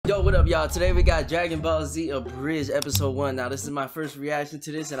What up, y'all? Today we got Dragon Ball Z Abridged episode 1. Now this is my first reaction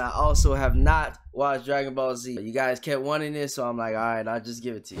to this, and I also have not watched Dragon Ball Z. You guys kept wanting this, so I'm like, alright, I'll just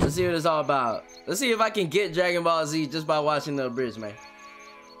give it to you. Let's see what it's all about. Let's see if I can get Dragon Ball Z just by watching the Abridged, man.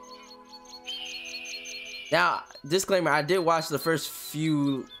 Now, disclaimer, I did watch the first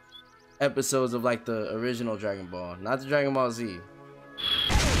few episodes of like the original Dragon Ball, not the Dragon Ball Z.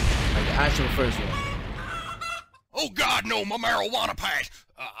 Like the actual first one. Oh God, no, my marijuana patch.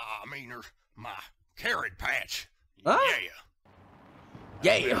 My carrot patch. Huh?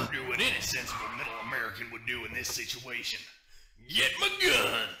 Yeah. Yeah. I'll do what any sensible middle American would do in this situation. Get my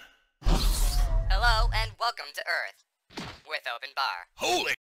gun. Hello and welcome to Earth with open bar.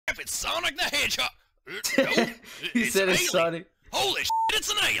 Holy crap, it's Sonic the Hedgehog. No, He said it's Sonic. Holy shit,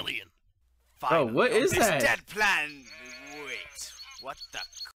 it's an alien. Bro, what is that? Dead plan. Wait, what the?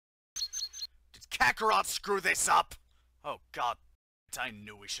 Did Kakarot screw this up? Oh God, I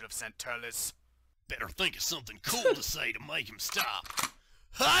knew we should have sent Turles. Better think of something cool to say to make him stop.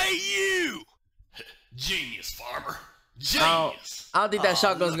 Hey, you! Genius, farmer. Genius. I don't think that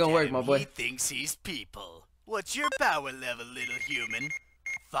shotgun's gonna work, my boy. He thinks he's people. What's your power level, little human?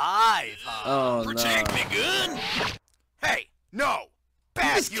 5, huh? Oh Protect no. me, gun. Hey, no!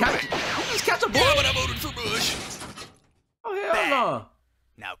 Bad Just human! catch a boy. Yeah, but I voted for Bush. Oh hell Bad. no.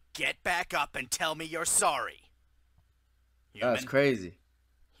 Now get back up and tell me you're sorry. Human. That's crazy.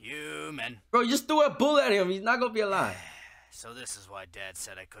 Human. Bro, you just threw a bullet at him. He's not gonna be alive. So this is why Dad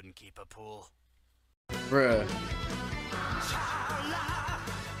said I couldn't keep a pool. Bruh.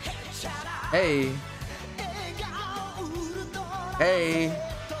 Hey. Hey.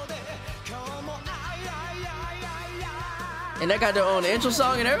 And they got their own intro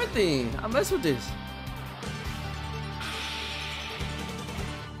song and everything. I mess with this.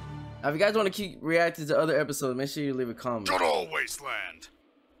 Now, if you guys want to keep reacting to other episodes, make sure you leave a comment. Good old wasteland.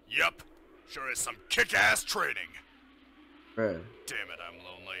 Yep. Sure is some kick-ass training. Bruh. Damn it, I'm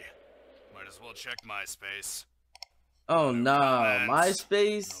lonely. Might as well check MySpace. Oh no, comments,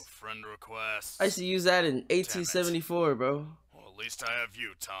 MySpace? No friend requests. I used to use that in 1874, bro. Well, at least I have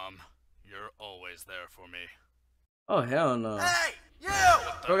you, Tom. You're always there for me. Oh hell no. Hey, you!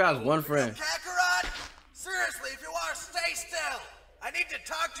 Bro got one friend. Kakarot? Seriously, if you are, stay still. I need to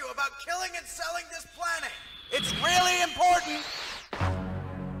talk to you about killing and selling this planet. It's really important.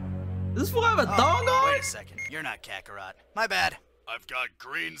 Does this fool have a thong on? Wait a second. You're not Kakarot. My bad. I've got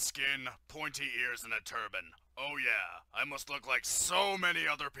green skin, pointy ears, and a turban. Oh yeah, I must look like so many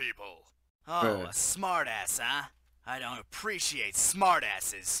other people. Oh, Bruh. a smartass, huh? I don't appreciate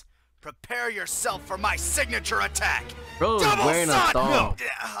smartasses. Prepare yourself for my signature attack. Bro is Double wearing a sun! thong. No.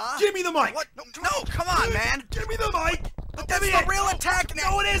 Huh? Give me the mic. What? No, come on, man. Give me the mic. But that's the real attack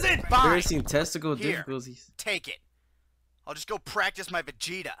now. No, it isn't. Fine. Experiencing testicle Here. difficulties. Take it. I'll just go practice my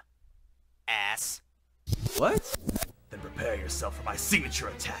Vegeta. Ass. What? Then prepare yourself for my signature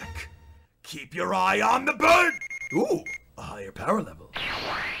attack. Keep your eye on the bird. Ooh, a higher power level.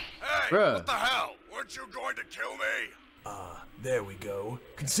 Hey, Bruh. what the hell? Weren't you going to kill me? There we go.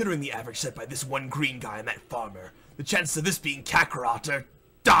 Considering the average set by this one green guy and that farmer, the chances of this being Kakarot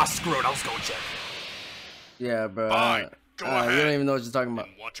are... screw it, I'll just go check. Yeah, bro. Fine, go You ahead. don't even know what you're talking about.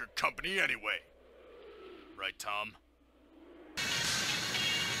 And want your company anyway. Right, Tom?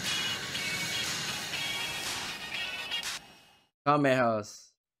 Comment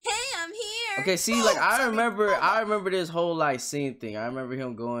house. Hey, I'm here. Okay, see, like I remember this whole like scene thing. I remember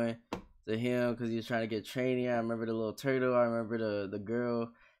him going to him because he was trying to get training. I remember the little turtle. I remember the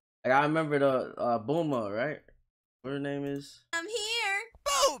girl. Like I remember the Bulma, right? What her name is? I'm here.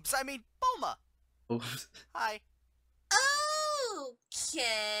 Boobs! I mean, Bulma. Oops. Hi.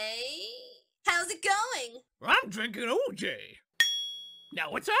 Okay. How's it going? I'm drinking OJ.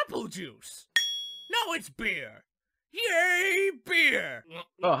 Now it's apple juice. Now it's beer. Yay, beer!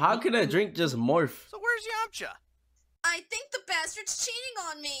 Bro, how can a drink just morph? So where's Yamcha? I think the bastard's cheating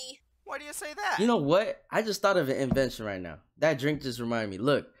on me. Why do you say that? You know what? I just thought of an invention right now. That drink just reminded me.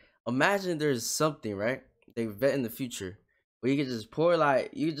 Look, imagine there's something, right? They vet in the future where you could just pour like,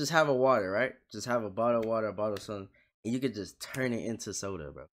 you could just have a water, right? Just have a bottle of water, a bottle of something, and you could just turn it into soda,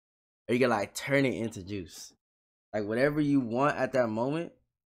 bro. Or you can like turn it into juice. Like whatever you want at that moment,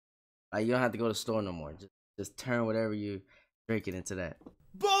 like you don't have to go to the store no more. Just turn whatever you drink it into that.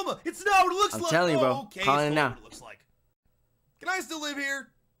 Bulma, it's not what it looks I'm like. telling you, bro. Okay, Calling it's it not now. what it looks like. Can I still live here?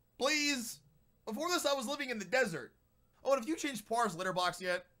 Please? Before this, I was living in the desert. Oh, and have you changed Poir's litter box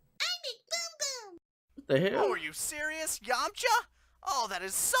yet? What the hell? Oh, are you serious? Yamcha? Oh, that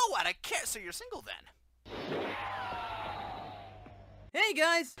is so out of care. So you're single then? Hey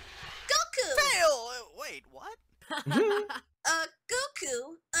guys! Goku. Fail! Wait, what?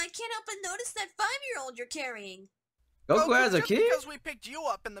 Goku, I can't help but notice that 5-year-old you're carrying. Goku has a just kid? because we picked you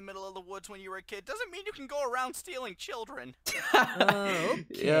up in the middle of the woods when you were a kid doesn't mean you can go around stealing children. Okay.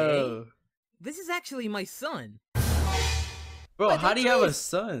 Yo. This is actually my son. Bro, how do you have a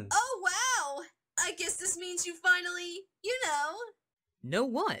son? Oh, wow. I guess this means you finally, Know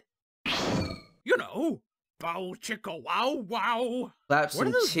what? You know, bow chicka wow wow. Slap What some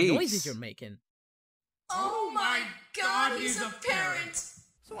are those cheeks. noises you're making? Oh my god, he's a parent!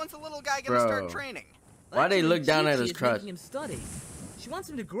 So when's the little guy gonna Bro. start training? Why they Actually, look down at Gigi his is crotch? making him study. She wants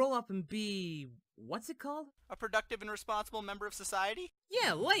him to grow up and be... what's it called? A productive and responsible member of society?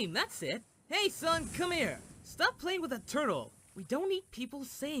 Yeah, lame, that's it. Hey, son, come here. Stop playing with a turtle. We don't need people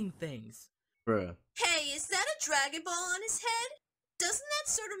saying things. Bro. Hey, is that a Dragon Ball on his head? Doesn't that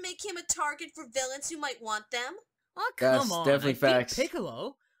sort of make him a target for villains who might want them? Oh, That's come on. definitely I beat facts.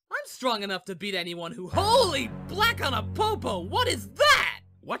 Piccolo. I'm strong enough to beat anyone who... Holy black on a popo! What is that?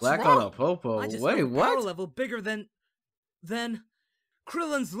 What's Black wrong? on a popo. I just Wait, know power what? level bigger than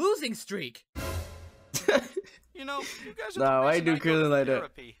Krillin's losing streak. You know, you guys are Nah, the why reason you I do go to Krillin like that?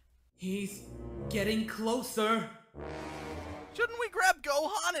 therapy. He's getting closer. Shouldn't we grab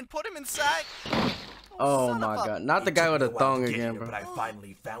Gohan and put him inside? Oh son my of a- god. Not the It guy took with me a a while thong to get again, here, bro. But I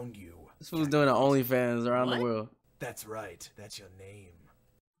finally found you. This fool's doing an OnlyFans around What? the world. That's right. That's your name.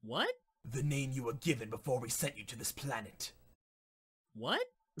 What? The name you were given before we sent you to this planet. What?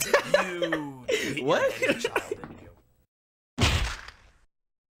 You hit your What? head as a child, didn't you?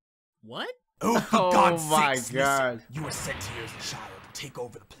 What? Oh, for Oh God's my sakes, God. listen. You were sent here as a child to take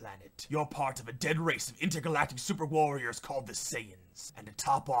over the planet. You're part of a dead race of intergalactic super warriors called the Saiyans. And to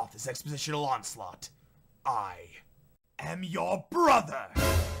top off this expositional onslaught, I am your brother!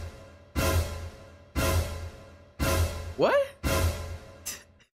 What?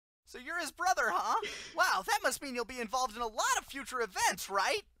 So you're his brother, huh? Wow, that must mean you'll be involved in a lot of future events,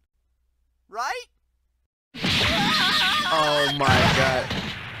 right? Right? Oh my god.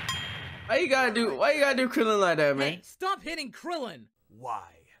 Why you gotta do Krillin like that, man? Hey, stop hitting Krillin! Why?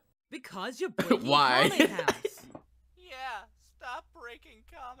 Because you're breaking Why? Kame House. Yeah, stop breaking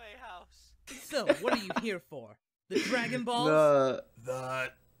Kame House. So, what are you here for? The Dragon Balls?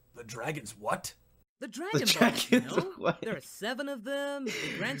 The The dragon's what? The Dragon Balls, you Dragons, know? what? There are 7 of them.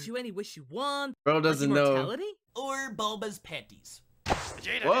 They grant you any wish you want. Bro Like doesn't know. immortality? Or Bulba's panties.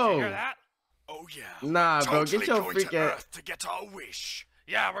 Vegeta, Whoa. did you hear that? Oh yeah. Nah, bro, Totally get your going freak to ass. Earth to get our wish.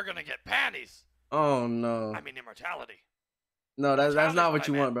 Yeah, we're gonna get panties. Oh no. I mean immortality. No, that's Immortality's not what I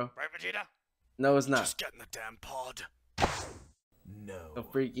you meant. want, bro. Right, Vegeta? No, it's not. Just get in the damn pod. No. A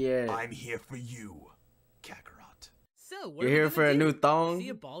freaky ass. I'm here for you, Kakarot. So, what You're are we here gonna for a do? new thong? See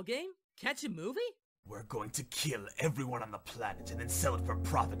a ball game? Catch a movie? We're going to kill everyone on the planet and then sell it for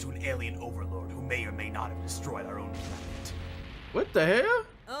profit to an alien overlord who may or may not have destroyed our own planet. What the hell?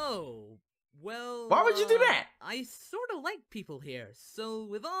 Oh, well... Why would you do that? I sorta like people here, so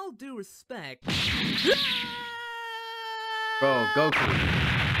with all due respect... Bro,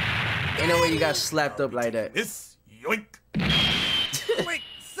 Goku. Ain't no way you got slapped up like that. This yoink. Wait,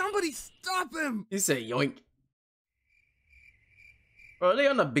 somebody stop him! You say yoink. Bro, they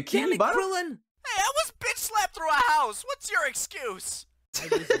on the Damn bikini it, bottom? Krillin! Hey, I was bitch slapped through a house. What's your excuse? I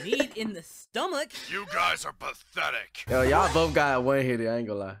was kneed in the stomach. You guys are pathetic. Yo, y'all both got one hit. I ain't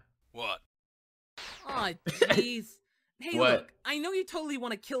gonna lie. What? Aw, jeez. Hey, What? look, I know you totally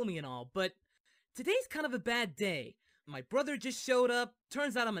want to kill me and all, but today's kind of a bad day. My brother just showed up.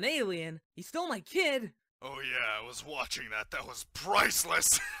 Turns out I'm an alien. He stole my kid. Oh yeah, I was watching that. That was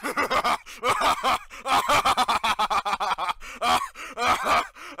priceless.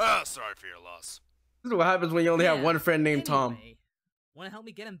 Sorry for your loss. This is what happens when you only have Yeah, one friend named Tom. anyway, Want to help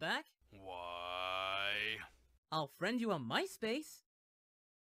me get him back? Why? I'll friend you on MySpace.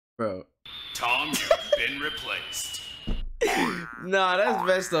 Bro. Tom, you've been replaced. Nah, that's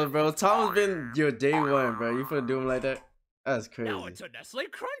messed up, bro. Tom's been your day one, bro. You finna do him like that? That's crazy. Now it's a Nestle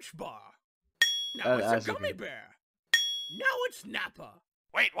Crunch Bar. Now That's it's a actually gummy good. bear. Now it's Napa.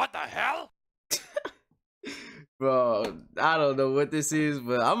 Wait, what the hell? Bro, I don't know what this is,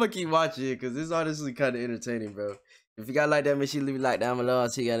 but I'm gonna keep watching it because it's honestly kind of entertaining, bro. If you got like that, make sure you leave a like down below. I'll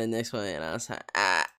see you guys in the next one. And I was like, ah.